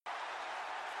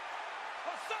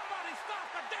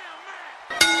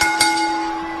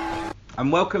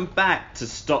And welcome back to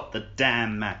Stop the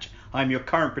Damn Match. I'm your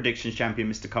current predictions champion,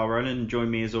 Mr. Carl Rowland, and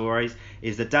join me as always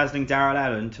is the dazzling Daryl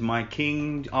Allen to my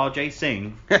king RJ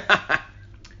Singh,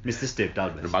 Mr. Steve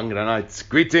Douglas. The Bhangra Knights,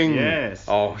 greetings. Yes.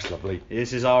 Oh, it's lovely.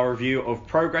 This is our review of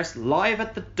Progress live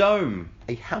at the Dome.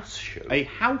 A house show. A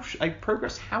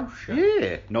Progress house show.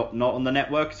 Yeah. Not on the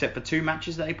network except for 2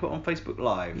 matches that they put on Facebook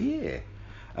Live. Yeah.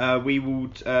 We will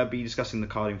be discussing the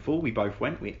card in full. We both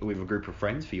went with a group of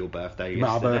friends for your birthday My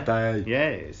yesterday. birthday.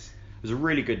 Yes. It was a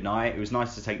really good night. It was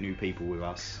nice to take new people with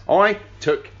us. I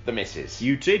took the missus.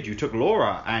 You did. You took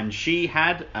Laura, and she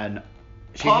had an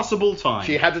passable time.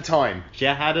 She had a time. She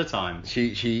had a time.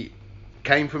 She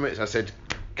came from it. So I said,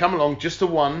 come along, just to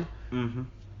one. Mm-hmm.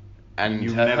 And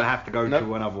You never have to go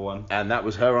to another one. And that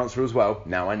was her answer as well.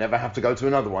 Now I never have to go to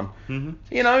another one. Mm-hmm.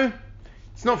 You know,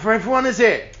 it's not for everyone, is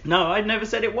it? No, I never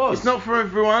said it was. It's not for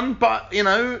everyone, but, you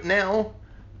know, now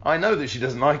I know that she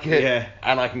doesn't like it. Yeah.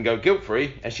 And I can go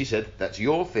guilt-free. As she said, that's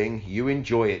your thing. You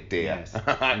enjoy it, dear. Yes,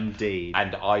 indeed.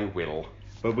 And I will.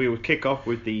 But we will kick off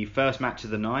with the first match of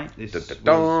the night, which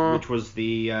was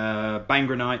the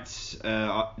Bhangra Knights,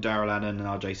 Daryl Allen and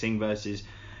RJ Singh versus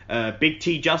Big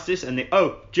T Justice and the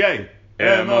OJMO.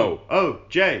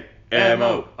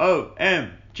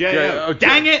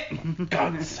 Dang it!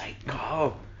 God's sake.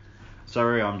 Oh.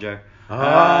 Sorry, I'm Joe.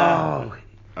 Oh.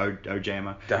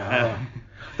 OJMO.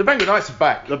 The Bhangra Knights are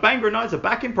back. The Bhangra Knights are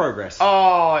back in progress.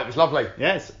 Oh, it was lovely.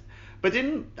 Yes. But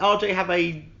didn't RJ have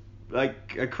a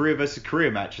career versus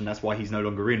career match, and that's why he's no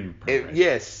longer in progress?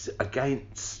 Yes,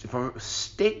 against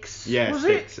Styx. Yeah, was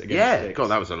Styx. It? Against Yeah. Styx. God,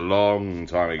 that was a long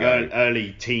time ago.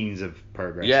 Early teens of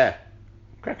progress. Yeah.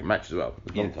 Cracking match as well.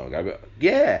 A long time ago, but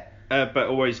yeah. But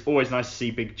always nice to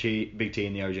see Big T and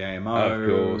the OJMO. Of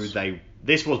course.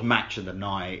 This was match of the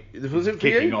night. Was it for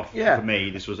Kicking you? off Yeah. for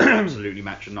me? This was absolutely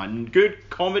match of the night.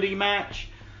 Good comedy match.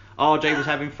 RJ was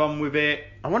having fun with it.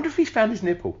 I wonder if he's found his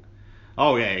nipple.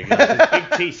 Oh yeah,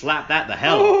 Big T slapped that the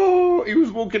hell. Oh, he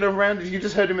was walking around. You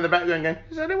just heard him in the background going,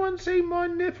 "Has anyone seen my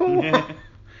nipple?" Yeah.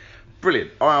 Brilliant.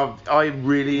 I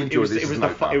really enjoyed this.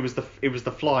 It was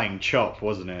the flying chop,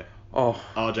 wasn't it? Oh.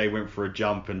 RJ went for a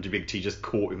jump and Big T just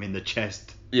caught him in the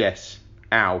chest. Yes.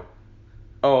 Ow.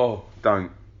 Oh,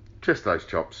 don't. Just those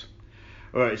chops.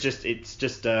 Well, it's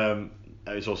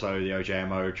also the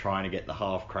OJMO trying to get the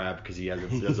half crab because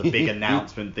there's a big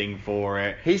announcement thing for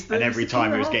it. And every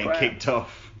time he was getting kicked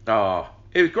off. Oh,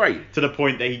 it was great. To the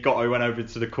point that he went over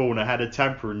to the corner, had a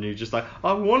temper, and he was just like,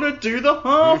 I want to do the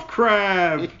half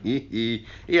crab. He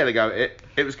had a go at it.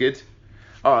 It was good.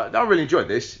 I really enjoyed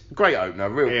this. Great opener.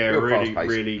 Real really, fast-paced.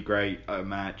 really great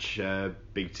match.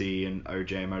 Big T and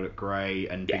OJMO looked great,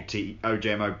 and Yeah.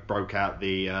 OJMO broke out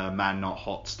the man not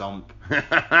hot stomp.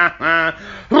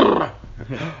 Oh,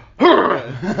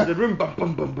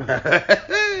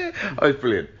 it's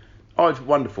brilliant. Oh, it's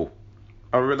wonderful.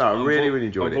 I really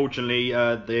enjoyed it. Unfortunately,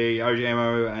 the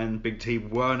OJMO and Big T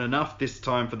weren't enough this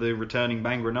time for the returning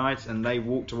Bhangra Knights, and they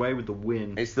walked away with the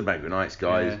win. It's the Bhangra Knights,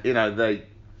 guys. Yeah. You know,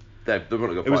 they're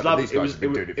going to go fight. Lovely. These guys have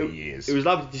been doing it for years. It was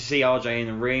lovely to see RJ in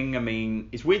the ring. I mean,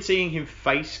 it's weird seeing him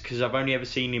face because I've only ever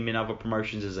seen him in other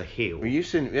promotions as a heel. Well, you've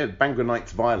seen Bhangra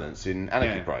Knights violence in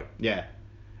Anarchy Pro. Yeah.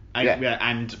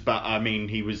 But I mean,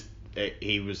 he was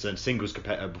a singles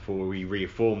competitor before we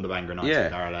reformed the Bhangra Knights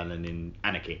with Daryl Allen in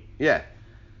Anarchy. Yeah.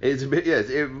 It's a bit,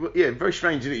 very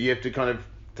strange, isn't it? You have to kind of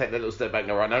take that little step back and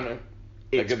go, right, no.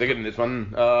 They're good in this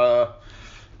one.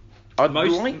 I'd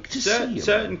like to see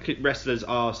certain wrestlers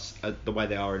are the way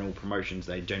they are in all promotions.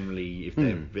 They generally, if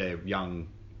they're young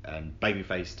and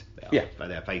baby-faced,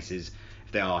 they're faces.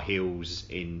 If they are heels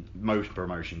in most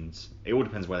promotions, it all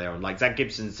depends where they are. Like Zach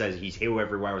Gibson says, he's heel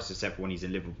everywhere else except for when he's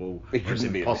in Liverpool. It's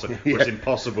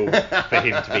impossible for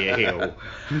him to be a heel.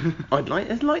 I'd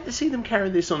like to see them carry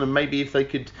this on, and maybe if they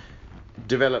could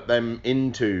develop them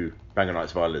into Bhangra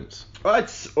Knights violence.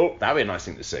 That'd be a nice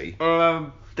thing to see.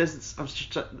 The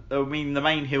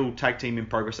main heel tag team in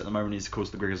progress at the moment is, of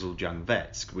course, the Grizzled Young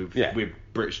Vets, with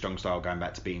British Strong Style going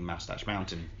back to being Moustache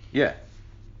Mountain. Yeah.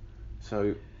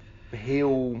 So,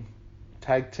 heel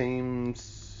tag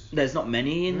teams. There's not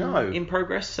many in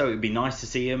progress, so it'd be nice to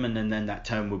see them, and then that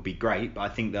term would be great. But I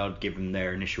think they'll give them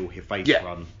their initial face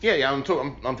run. Yeah. I'm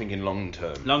thinking long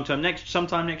term. Long term,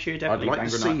 sometime next year, definitely. I'd like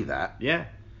to see that. Yeah.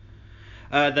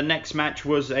 The next match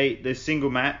was the single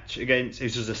match against.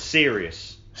 This was a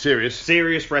serious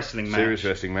wrestling match. Serious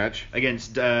wrestling match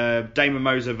against Damon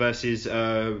Moser versus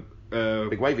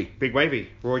Big Wavy.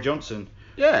 Roy Johnson.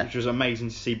 Yeah. Which was amazing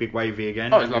to see Big Wavy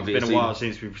again. Oh, it's lovely. It's been a while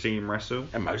since we've seen him wrestle.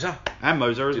 And Moser. And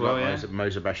Moser as well, yeah.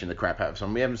 Moser bashing the crap out of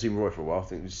someone. We haven't seen Roy for a while. I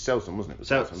think it was Selson, wasn't it?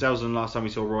 Selson last time we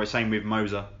saw Roy. Same with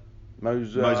Moser.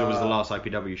 Moser was the last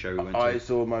IPW show we went to. I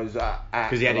saw Moser at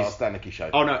the last Anarchy show.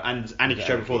 Oh no, and Anarchy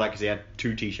show before that because he had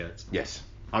 2 T-shirts. Yes.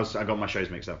 I got my shows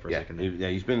mixed up for a second.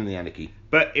 He's been in the Anarchy.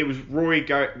 But it was Roy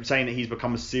saying that he's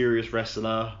become a serious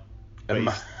wrestler,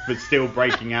 but still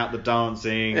breaking out the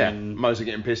dancing. Yeah, and Moser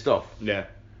getting pissed off. Yeah.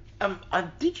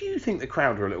 Did you think the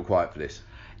crowd were a little quiet for this?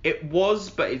 It was,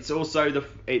 but it's also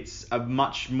it's a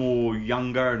much more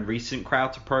younger and recent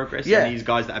crowd to Progress than these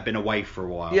guys that have been away for a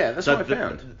while. Yeah, that's what I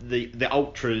found. The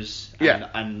ultras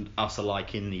and us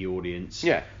alike in the audience.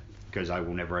 Yeah. Because I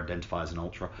will never identify as an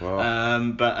ultra.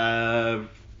 Well. But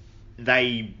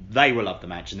they will love the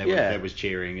match, and there was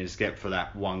cheering, except for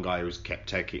that one guy who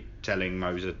kept telling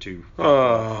Moser to.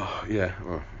 Oh yeah.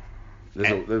 Well,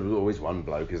 there's always one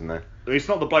bloke, isn't there? It's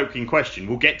not the bloke in question.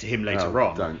 We'll get to him later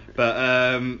on. Don't.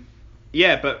 But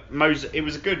but Moser. It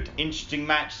was a good, interesting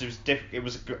match. It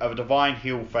was a divine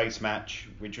heel face match,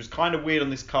 which was kind of weird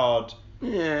on this card.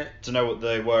 Yeah. To know what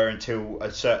they were until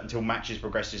matches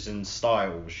progresses and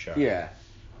style was shown. Yeah.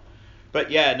 But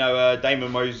yeah, no,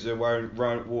 Damon Moser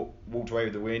walked away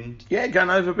with the win. Yeah, going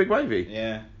over Big Wavy.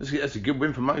 Yeah. That's a good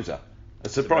win for Moser. A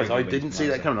surprise. I didn't see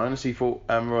that coming. I honestly thought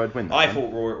Roy would win. I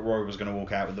thought Roy was going to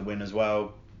walk out with the win as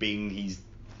well, being he's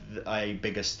a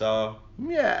bigger star.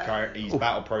 Yeah. He's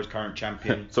Battle Pro's current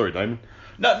champion. Sorry, Damon.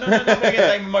 No.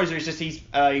 Damon Moser. It's just he's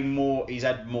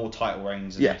had more title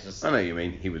reigns. Yeah, I know what you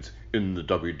mean. He was in the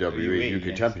WWE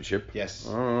UK Championship. Yes.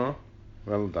 Oh,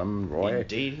 well done, Roy.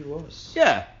 Indeed, he was.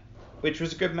 Yeah. Which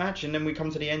was a good match, and then we come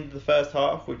to the end of the first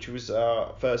half, which was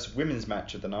our first women's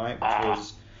match of the night, which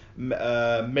was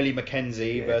Millie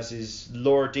McKenzie versus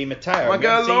Laura Di Matteo. My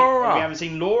girl Laura. We haven't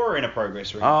seen Laura in a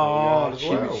Progress ring.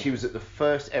 She was at the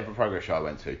first ever Progress show I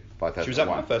went to. She was at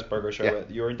my first Progress show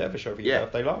at your Endeavour show for your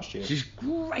birthday last year. She's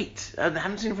great. I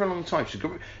haven't seen her for a long time.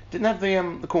 Didn't have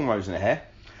the cornrows in her hair.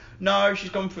 No, she's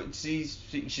gone for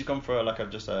like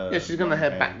just a. Yeah, she's gone the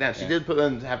hair back down. She did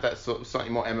have that sort of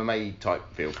slightly more MMA type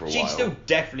feel for a while. She still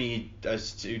definitely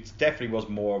was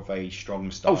more of a strong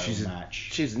style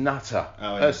match. She's nutter.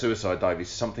 Oh, yeah. Her suicide dive is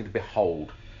something to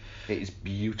behold. It is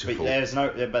beautiful.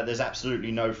 But there's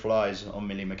absolutely no flies on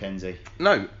Millie McKenzie.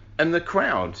 No, and the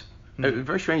crowd. It was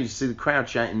very strange to see the crowd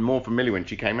chanting more for Millie when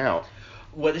she came out.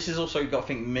 Well, this is also, you've got to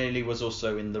think Millie was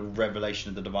also in the Revelation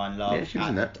of the Divine Love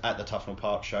at the Tufnell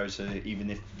Park show, so even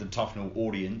if the Tufnell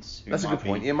audience... That's a good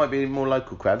point. It might be a more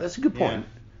local crowd. That's a good point.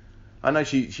 Yeah. I know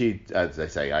she as they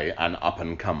say, an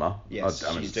up-and-comer. Yes,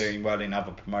 she's doing well in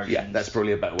other promotions. Yeah, that's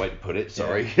probably a better way to put it,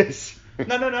 sorry. Yes.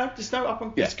 No, there's no up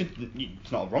and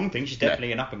it's not a wrong thing. She's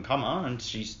definitely an up and comer, and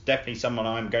she's definitely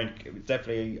someone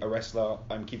definitely a wrestler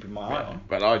I'm keeping my eye on.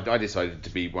 But I decided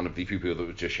to be one of the few people that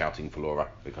was just shouting for Laura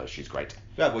because she's great.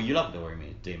 Yeah, well, you love Laura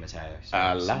Di Matteo.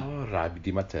 Laura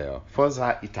Di Matteo,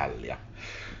 Forza Italia.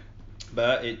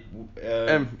 But it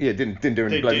didn't do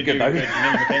any bloody good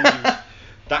though.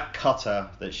 That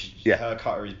cutter her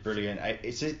cutter is brilliant.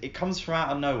 It comes from out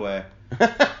of nowhere.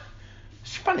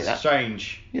 It's funny. It's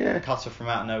strange. Yeah. Cutter from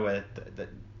out of nowhere.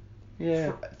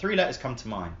 Yeah. 3 letters come to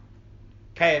mind.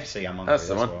 KFC, I'm hungry. That's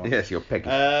the one. Well. Yes, you're peckish.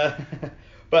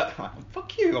 But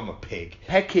fuck you, I'm a pig.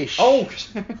 Peckish. Oh,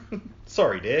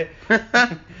 sorry, dear.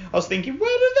 I was thinking,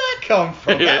 where did that come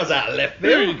from? That was out of left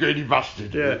field. You greedy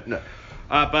bastard. Yeah. No.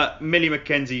 But Millie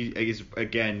McKenzie is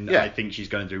again. I think she's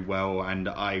going to do well, and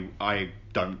I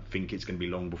don't think it's going to be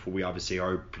long before we either see her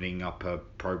opening up a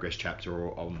Progress chapter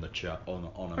or on the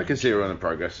I can see her on a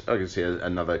Progress. I can see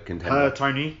another contender. Her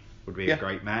Tony would be a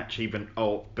great match. Even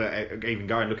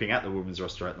going looking at the women's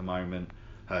roster at the moment,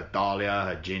 her Dahlia,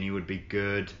 her Ginny would be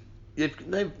good.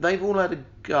 They've all had a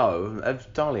go.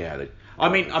 Have Dahlia had a go? I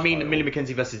mean, Millie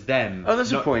McKenzie versus them. Oh,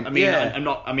 that's a point.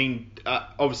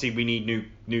 Obviously we need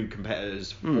new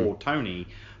competitors for Tony,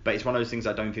 but it's one of those things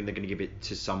I don't think they're going to give it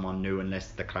to someone new unless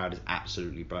the crowd is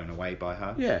absolutely blown away by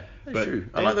her. Yeah, that's true.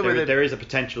 I like the way there is a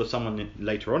potential of someone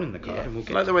later on in the card. Yeah. And we'll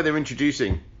I like the way they're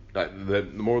introducing the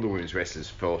more of the women's wrestlers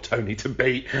for Tony to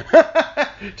beat.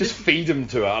 Just feed them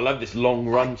to her. I love this long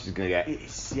run she's going to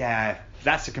get.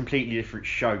 That's a completely different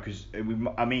show because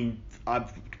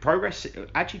Progress,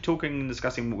 actually talking and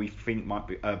discussing what we think might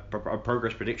be a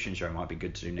Progress prediction show might be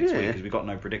good to do next week because we've got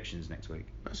no predictions next week.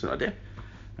 That's an idea.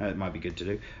 It might be good to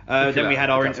do. Then we had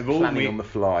our interval. Planning on the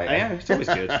fly. Yeah, it's always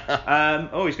good.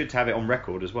 Always good to have it on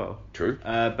record as well. True.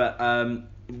 But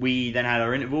we then had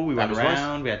our interval. We That went was nice.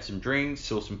 around. We had some drinks,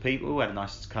 saw some people, had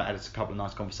a couple of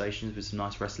nice conversations with some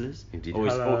nice wrestlers. Indeed.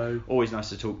 Always, always nice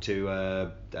to talk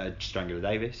to Strangler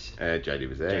Davis. JD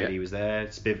was there. JD was there.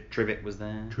 Spiv Trivet was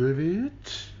there.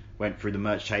 Trivet. Went through the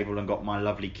merch table and got my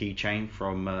lovely keychain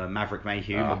from Maverick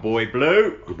Mayhew, my Ah. boy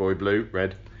Blue. Good boy, Blue,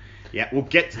 Red. Yeah, we'll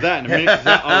get to that in a minute. 'Cause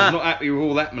I was not happy with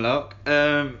all that malark.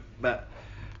 But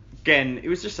again, it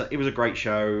was a great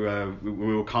show. We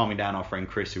were calming down our friend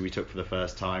Chris, who we took for the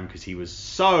first time, because he was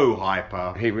so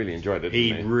hyper. He really enjoyed it. He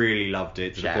didn't really loved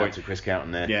it to Shout the out point. to Chris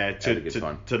Coughton there. Yeah, Had a good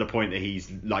time. to the point that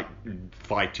he's like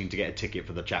fighting to get a ticket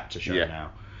for the chapter show Yeah.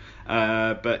 now.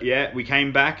 But yeah, we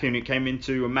came back and it came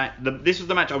into a match. This was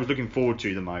the match I was looking forward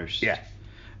to the most. Yeah.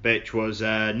 Which was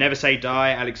Never Say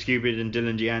Die, Alex Cupid and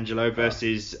Dylan D'Angelo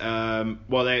versus,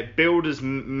 they're billed as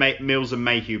Mills and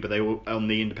Mayhew, but they were on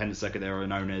the independent circuit. They were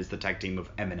known as the tag team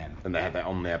of Eminem. And they had that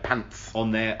on their pants.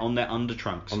 On their under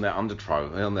trunks. On their on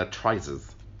their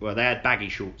trousers. Well, they had baggy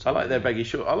shorts. I like their baggy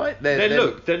shorts. I like They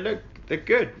look, they're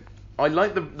good. I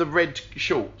like the red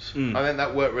shorts. Mm. I think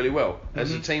that worked really well.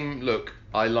 As a team look,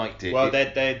 I liked it. Well,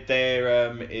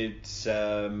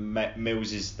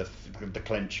 Mills is the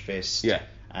clench fist. Yeah.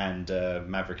 And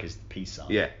Maverick is the peace sign.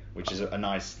 Yeah. Which is a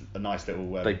nice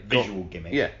little They've visual got,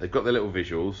 gimmick. Yeah, they've got their little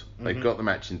visuals. They've got the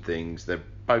matching things. They're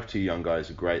both two young guys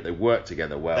are great. They work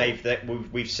together well.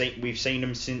 We've seen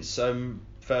them since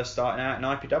first starting out in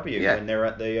IPW Yeah. when they're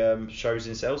at the shows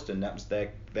in Selsdon. That was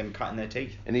them cutting their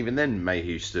teeth. And even then,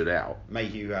 Mayhew stood out.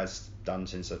 Mayhew has done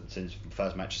since the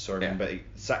first match I saw him in, Yeah.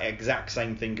 but exact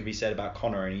same thing could be said about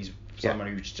Connor, and he's someone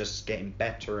who's just getting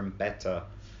better and better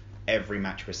every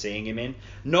match we're seeing him in.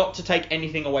 Not to take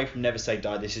anything away from Never Say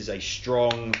Die, this is a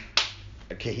strong,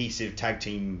 cohesive tag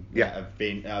team that have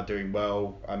been doing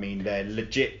well. I mean, they're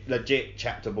legit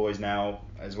chapter boys now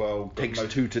as well. Takes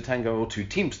two to tango, or two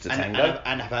teams to tango.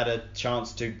 And have had a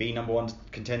chance to be number one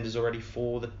contenders already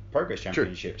for the Progress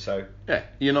Championship. So yeah,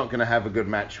 you're not going to have a good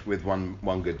match with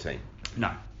one good team.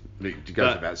 no, It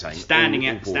goes without saying. Standing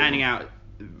All out,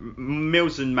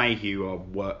 Mills and Mayhew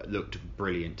looked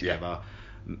brilliant together.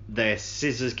 Their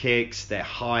scissors kicks, their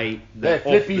height, their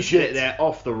flippy shit, their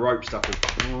off the rope stuff was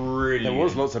brilliant. There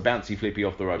was lots of bouncy flippy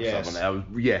off the rope Yes. stuff on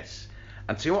there. Yes.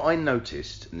 And see what I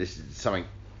noticed, and this is something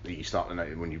that you start to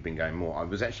notice when you've been going more. I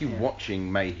was actually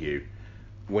watching Mayhew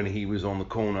when he was on the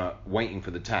corner waiting for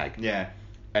the tag. Yeah.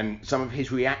 And some of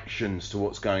his reactions to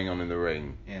what's going on in the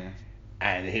ring. Yeah.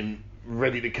 And him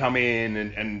ready to come in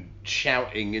and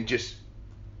shouting and just,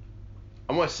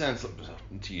 I might sound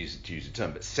to use a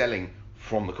term, but selling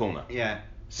from the corner. Yeah.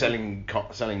 Selling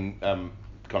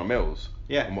Connor Mills.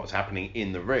 Yeah. And what's happening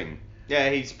in the ring. Yeah,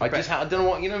 he's. I don't know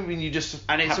what, when you just.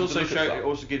 And it's happen to also look at stuff. it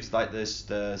also gives like this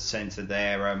the sense that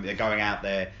they're going out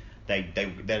there. They're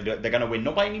going to win,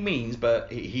 not by any means,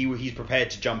 but he's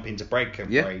prepared to jump into break,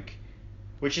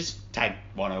 which is tag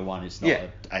 101. It's not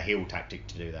a heel tactic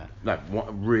to do that. No,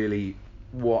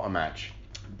 what a match.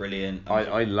 Brilliant.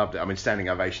 I loved it. I mean, standing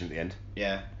ovation at the end.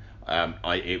 Yeah.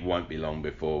 It won't be long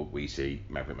before we see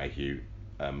Maverick Mayhew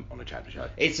on a chapter show.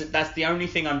 That's the only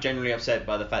thing I'm generally upset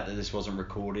by, the fact that this wasn't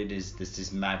recorded. Is this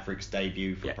is Maverick's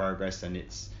debut for Progress, and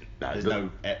there's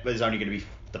only going to be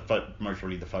most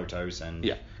probably the photos, and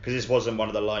because this wasn't one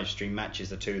of the live stream matches.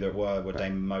 The two that were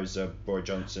Damon Moser, Roy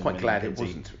Johnson. Quite and glad Lindsay. it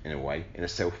wasn't, in a way, in a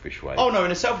selfish way. Oh no,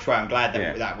 in a selfish way, I'm glad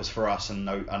that that was for us and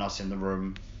us in the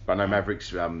room. But no,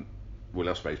 Maverick's Will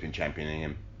Ospreay's been championing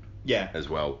him. Yeah. As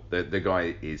well, the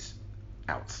guy is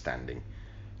outstanding.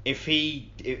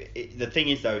 The thing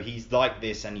is though, he's like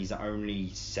this and he's only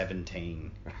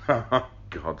 17.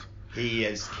 God. He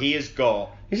has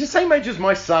got. He's the same age as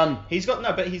my son. He's got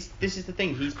no, but this is the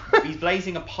thing. He's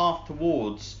blazing a path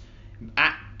towards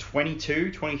at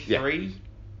 22, 23.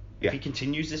 If he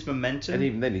continues this momentum, and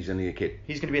even then he's only a kid.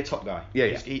 He's going to be a top guy.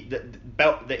 Yeah. The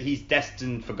belt that he's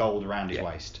destined for gold around his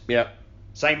waist. Yeah.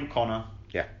 Same with Connor.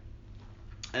 Yeah.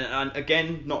 And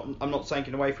again, I'm not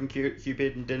taking away from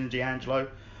Cupid and Dylan D'Angelo,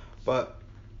 but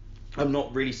I've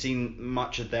not really seen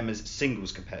much of them as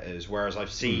singles competitors, whereas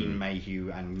I've seen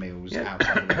Mayhew and Mills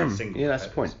outside of them as singles. Yeah, that's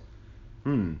the point.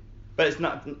 But it's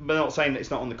not. But not saying that it's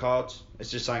not on the cards.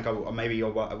 It's just saying, maybe I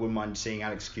wouldn't mind seeing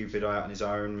Alex Cupid out on his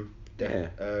own. Yeah.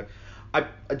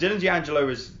 Dylan D'Angelo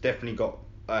has definitely got.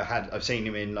 I've seen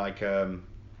him in like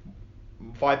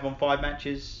 5-on-5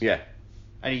 matches. Yeah.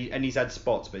 And he's had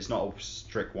spots, but it's not all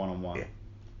strict 1-on-1.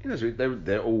 Yeah.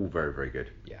 They're all very, very good.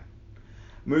 Yeah.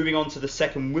 Moving on to the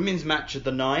second women's match of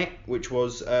the night, which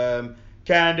was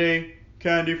Candy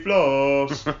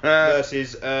Floss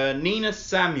versus Nina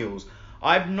Samuels.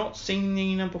 I've not seen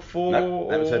Nina before. No,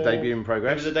 that was her debut in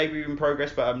progress. It was a debut in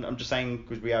progress, but I'm just saying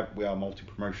because we are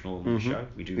multi-promotional on the show.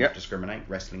 We do discriminate.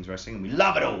 Wrestling's wrestling, and we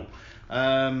love it all.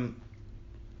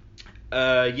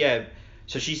 Yeah.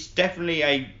 So she's definitely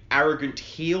a arrogant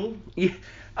heel. Yeah.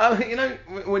 You know,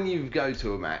 when you go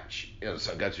to a match,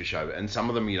 so go to a show, and some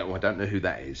of them, I don't know who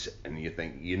that is, and you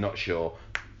think you're not sure.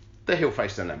 The heel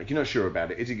face dynamic, you're not sure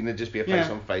about it. Is it going to just be a face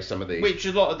on face? Some of these, which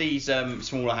a lot of these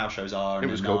smaller house shows are, and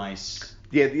it was cool. Nice.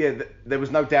 Yeah. There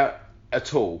was no doubt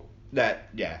at all.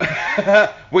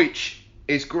 Which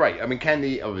is great. I mean,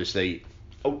 Candy obviously.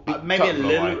 Maybe a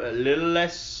little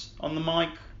less on the mic.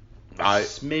 A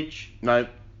smidge. No.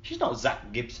 She's not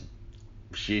Zach Gibson.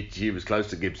 She was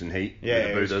close to Gibson Heat. Yeah,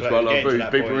 it was quite a lot of booze.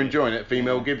 People were enjoying it.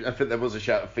 Female Gibson. I think there was a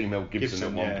shout of female Gibson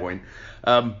at one point.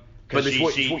 But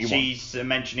she's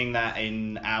mentioning that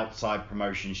in outside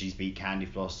promotion, she's beat Candy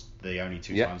Floss the only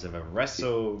 2 times they've ever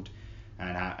wrestled,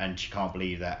 and she can't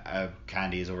believe that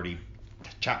Candy has already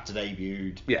chapter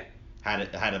debuted. Yeah. Had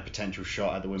a potential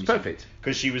shot at the women's. Perfect.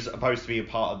 Because she was supposed to be a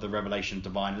part of the Revelation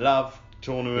Divine Love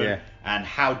tournament, and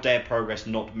how dare Progress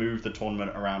not move the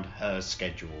tournament around her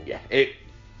schedule? Yeah, it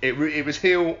was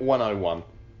heel 101,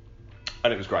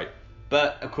 and it was great.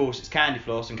 But of course it's Candy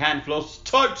Floss, and Candy Floss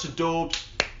totes adorbs.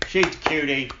 She's a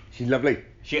cutie. She's lovely.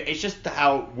 It's just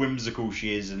how whimsical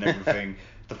she is and everything.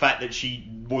 The fact that she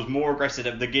was more aggressive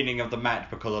at the beginning of the match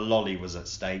because a lolly was at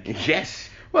stake. Yes.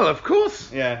 Well, of course.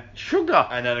 Yeah. Sugar.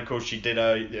 And then, of course, she did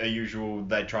a usual,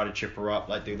 they try to chip her up,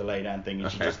 like do the lay down thing,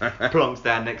 and she just plonks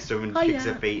down next to him and kicks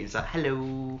her feet and it's like,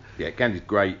 hello. Yeah, Candy's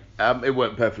great. It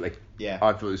worked perfectly. Yeah.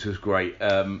 I thought this was great.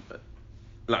 Like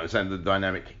I was saying, the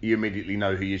dynamic, you immediately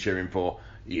know who you're cheering for.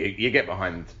 You get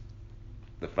behind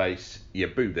the face, you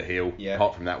boo the heel,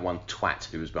 apart from that one twat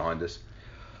who was behind us.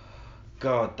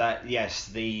 God,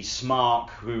 the Smark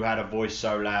who had a voice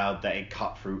so loud that it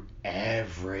cut through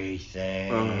everything.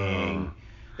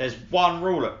 There's one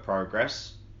rule at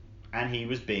Progress, and he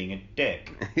was being a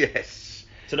dick. Yes.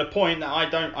 To the point that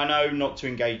I know not to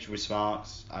engage with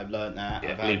Smarks. I've learned that.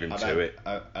 Yeah, leave him to it.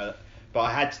 But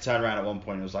I had to turn around at one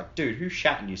point and I was like, dude, who's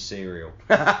shat in your cereal?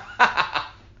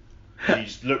 And he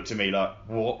just looked at me like,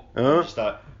 what? I'm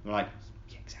like,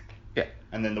 yeah, exactly. Yeah.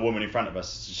 And then the woman in front of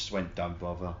us just went, don't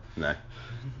bother. No.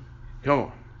 Come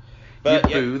on. But,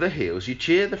 you boo the heels, you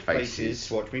cheer the faces.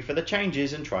 Watch me for the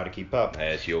changes and try to keep up.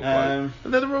 There's your quote.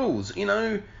 But they're the rules,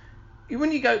 when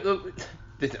you go...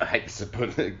 I hate to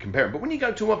compare them, but when you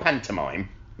go to a pantomime...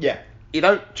 Yeah. You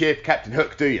don't cheer for Captain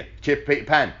Hook, do you? Cheer for Peter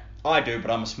Pan. I do,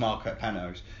 but I'm a smart at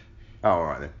panos. Oh,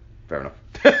 alright then. Fair enough.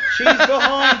 She's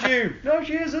behind you. No,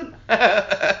 she isn't.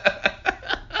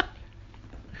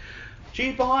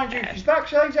 She's behind you. She's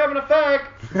backstage having a fag.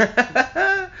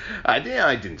 I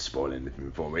didn't spoil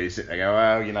anything for me. You sit there and go,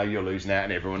 well, you're losing out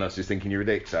and everyone else is thinking you're a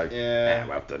dick, so... Yeah.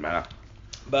 Well, it doesn't matter.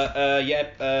 But,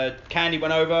 Candy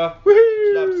went over.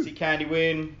 Woohoo! Love to see Candy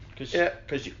win, because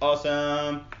she's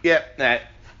awesome. Yeah,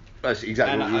 that's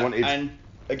exactly what we wanted. And,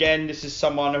 again, this is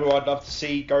someone who I'd love to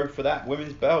see go for that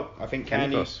women's belt. I think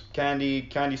Candy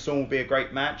Storm would be a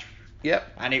great match.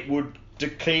 Yep. And it would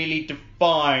clearly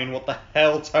define what the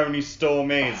hell Toni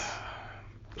Storm is.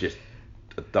 Just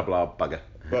a double R bugger.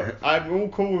 But I'm all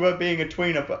cool with her being a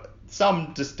tweener, but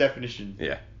some just definition.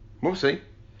 Yeah. We'll see.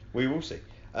 We will see.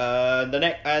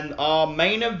 And our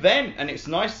main event, and it's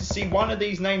nice to see one of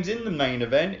these names in the main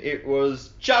event. It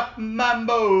was Chuck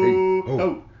Mambo. Hey,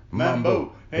 ho,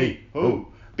 Mambo. Hey, ho.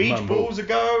 Beach Mambo. balls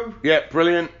ago. Yeah,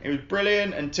 brilliant. It was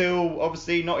brilliant until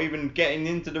obviously not even getting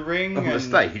into the ring. On the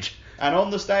stage. And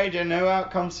on the stage, and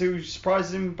who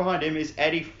surprises him behind him is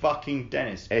Eddie fucking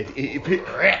Dennis. I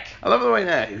love the way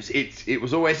now it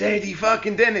was always Eddie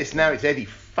fucking Dennis. Now it's Eddie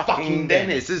fucking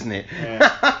Dennis, isn't it?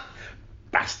 Yeah.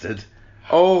 Bastard.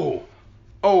 Oh,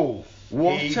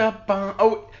 what a bum.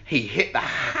 Oh, he hit the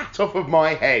hat off of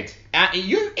my head.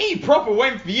 He proper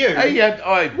went for you.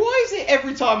 Why is it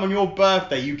every time on your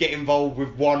birthday you get involved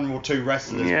with one or two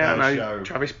wrestlers per show?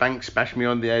 Travis Banks bashed me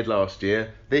on the head last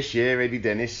year. This year, Eddie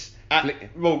Dennis. You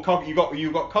got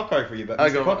Coco for your birthday. I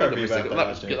got Coco for your your birthday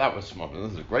last year. That was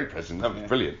a great present. That was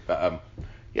brilliant. But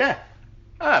yeah.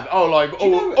 All I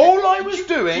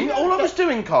was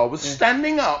doing, Carl, was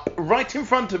standing up right in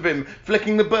front of him,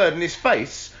 flicking the bird in his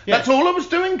face. Yeah. That's all I was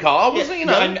doing, Carl.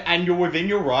 And you're within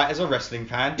your right as a wrestling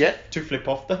fan to flip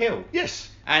off the hill. Yes.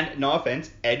 And no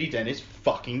offense, Eddie Dennis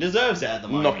fucking deserves it at the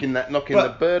moment. Knocking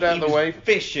the bird out of the way.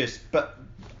 Vicious, but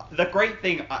the great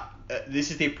thing, this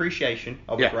is the appreciation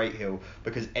of a great heel,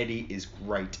 because Eddie is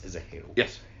great as a heel.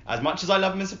 Yes. As much as I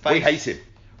love him as a face,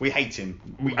 we hate him.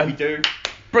 We do.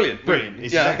 Brilliant.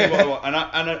 It's exactly what I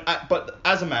want. But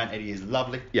as a man, Eddie is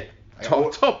lovely. Yeah.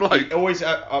 Top bloke. Always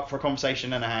up for a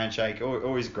conversation and a handshake.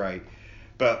 Always great.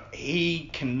 But he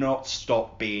cannot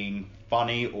stop being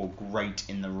funny or great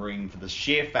in the ring for the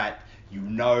sheer fact you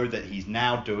know that he's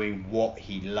now doing what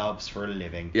he loves for a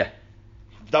living. Yeah.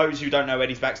 Those who don't know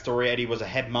Eddie's backstory, Eddie was a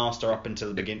headmaster up until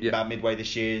the beginning, about midway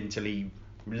this year, until he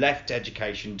left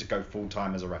education to go full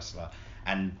time as a wrestler,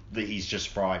 and he's just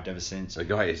thrived ever since. The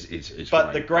guy is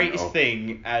But great. the greatest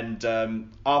thing, and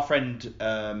our friend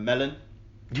Melon.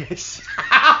 Yes.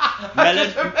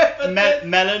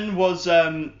 Melon was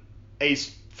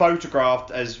is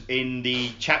photographed as in the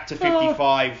Chapter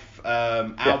 55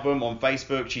 album on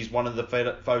Facebook. She's one of the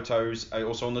photos,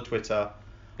 also on the Twitter.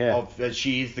 Yeah. Of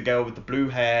she is the girl with the blue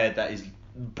hair that is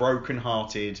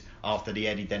broken-hearted after the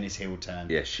Eddie Dennis heel turn.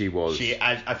 Yes, she was.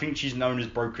 I think she's known as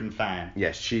Broken Fan.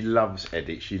 Yes, she loves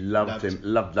Eddie. She loved him.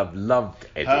 Loved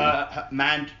Eddie.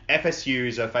 FSU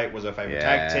was her favourite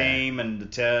tag team, and the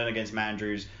turn against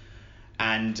Mandrews.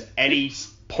 And Eddie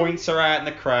points her out in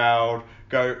the crowd.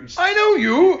 Goes, I know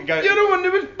you. You're the one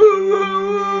that was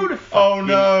booed. Oh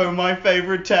no, my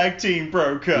favourite tag team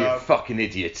broke up. You fucking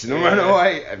idiots. And run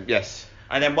away. Yes.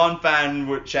 And then one fan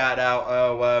would shout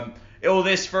out, all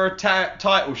this for a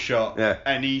title shot. Yeah.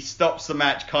 And he stops the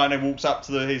match, kind of walks up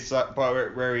to his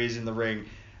where he is in the ring,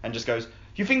 and just goes,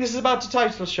 "You think this is about a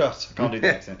title shot?" I can't do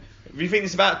the accent. "You think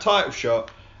this is about a title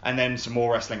shot?" And then some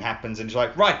more wrestling happens, and he's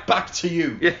like, "Right, back to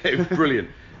you." Yeah, it was brilliant.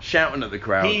 Shouting at the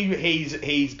crowd.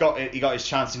 He got his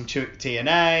chance in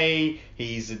TNA.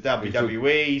 He's at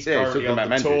WWE. He's currently on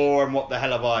the tour. And what the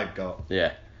hell have I got?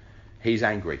 Yeah. He's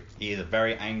angry. He is a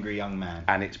very angry young man.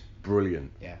 And it's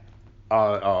brilliant. Yeah.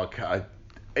 Trying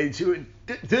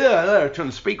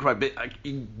to speak right, but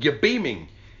you're beaming,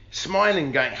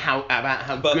 smiling, going how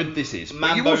good this is.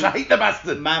 But you also hate the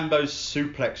bastard. Mambo's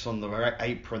suplex on the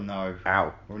apron though.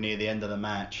 Ow. We're near the end of the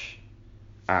match.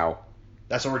 Ow.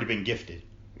 That's already been gifted.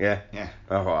 Yeah. Yeah.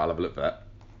 Oh, I'll have a look for that.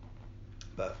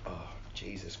 But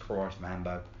Jesus Christ,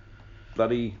 Mambo.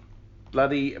 Bloody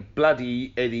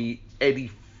Eddie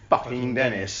fucking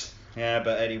Dennis. Yeah,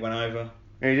 but Eddie went over.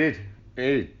 He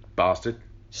did, bastard.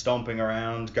 Stomping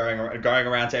around, going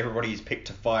around to everybody he's picked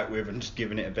to fight with, and just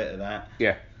giving it a bit of that.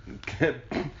 Yeah.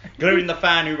 Including the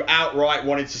fan who outright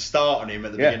wanted to start on him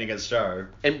at the beginning of the show.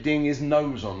 Emptying his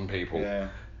nose on people. Yeah.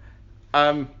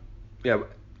 Yeah.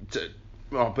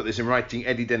 I'll put this in writing.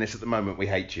 Eddie Dennis, at the moment, we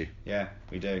hate you. Yeah,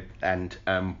 we do. And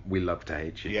we love to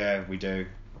hate you. Yeah, we do.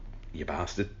 You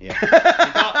bastard. Yeah.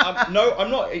 I'm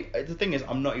not. The thing is,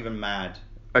 I'm not even mad.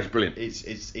 That's brilliant.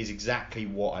 It's exactly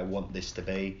what I want this to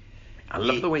be. I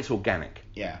love the way it's organic.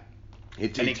 Yeah.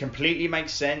 It completely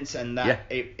makes sense, and that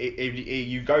if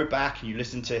you go back and you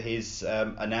listen to his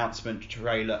announcement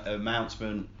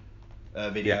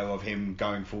video of him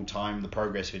going full time, the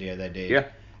Progress video they did. Yeah.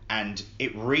 And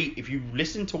if you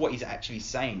listen to what he's actually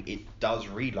saying, it does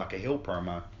read like a heel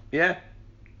promo. Yeah.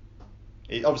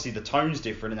 Obviously the tone's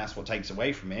different, and that's what takes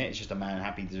away from it. It's just a man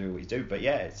happy to do what he's doing. But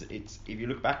yeah, it's if you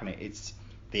look back on it, it's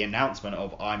the announcement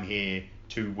of I'm here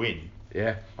to win.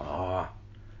 Yeah. Oh,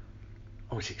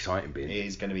 it's exciting being. It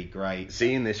is going to be great.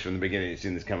 Seeing this from the beginning,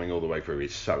 seeing this coming all the way through,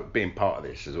 is so being part of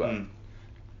this as well.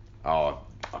 Oh,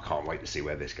 I can't wait to see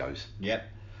where this goes. Yep.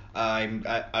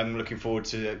 I'm looking forward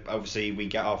to. Obviously, we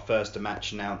get our first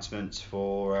match announcements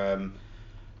for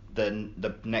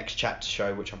the next chapter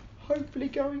show, which I'm hopefully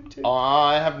going to.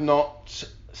 I have not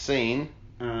seen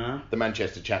the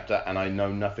Manchester chapter, and I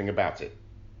know nothing about it.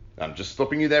 I'm just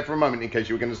stopping you there for a moment in case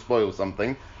you were going to spoil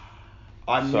something.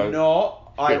 I'm not.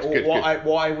 All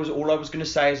I was going to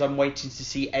say is I'm waiting to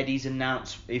see Eddie's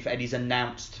announced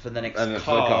for the next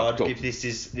card. Cool. If this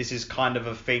is kind of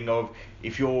a thing of,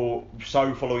 if you're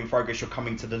so following Progress, you're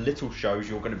coming to the little shows,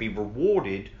 you're going to be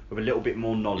rewarded with a little bit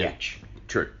more knowledge. Yeah.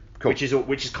 True. Cool.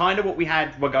 Which is kind of what we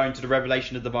had. We're going to the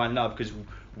Revelation of Divine Love, because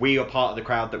we are part of the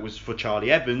crowd that was for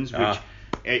Charlie Evans, which.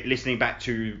 Listening back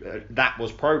to that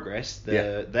was Progress,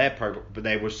 their program, but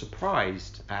they were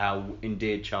surprised how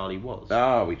endeared Charlie was.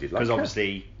 Oh, we did like that. Because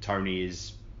obviously Tony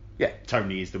is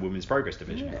the women's Progress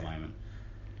division at the moment.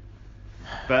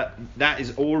 But that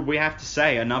is all we have to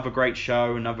say. Another great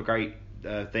show, another great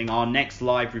thing. Our next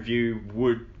live review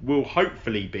will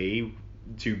hopefully be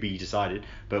to be decided,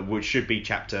 but should be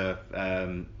chapter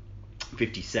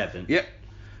 57. Yep.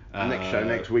 Next show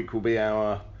next week will be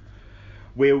our.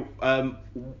 We'll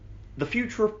the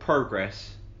future of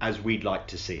Progress as we'd like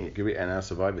to see it. Give it our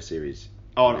Survivor Series.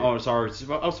 Sorry,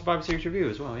 Survivor Series review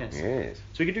as well. Yes. Yes.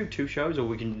 So we can do two shows, or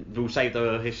we'll save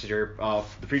the history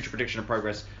of the future prediction of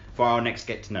Progress for our next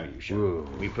Get to Know You show. Ooh.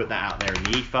 We put that out there in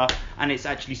the ether, and it's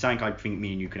actually something I think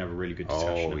me and you can have a really good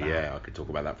discussion about. Oh yeah, I could talk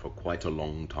about that for quite a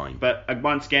long time. But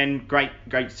once again, great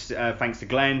thanks to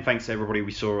Glenn, thanks to everybody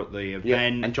we saw at the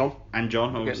event. And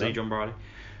John. Obviously, John Briley,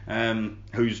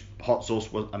 whose hot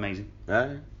sauce was amazing.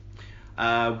 But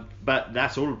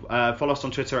that's all. Follow us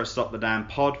on Twitter at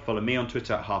StopTheDamnPod. Follow me on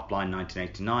Twitter at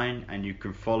HalfBlind1989, and you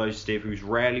can follow Steve, who's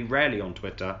rarely on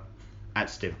Twitter, at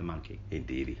Stiv the Monkey.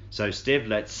 Indeedy. So Stiv,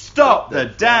 let's stop the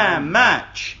damn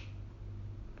match.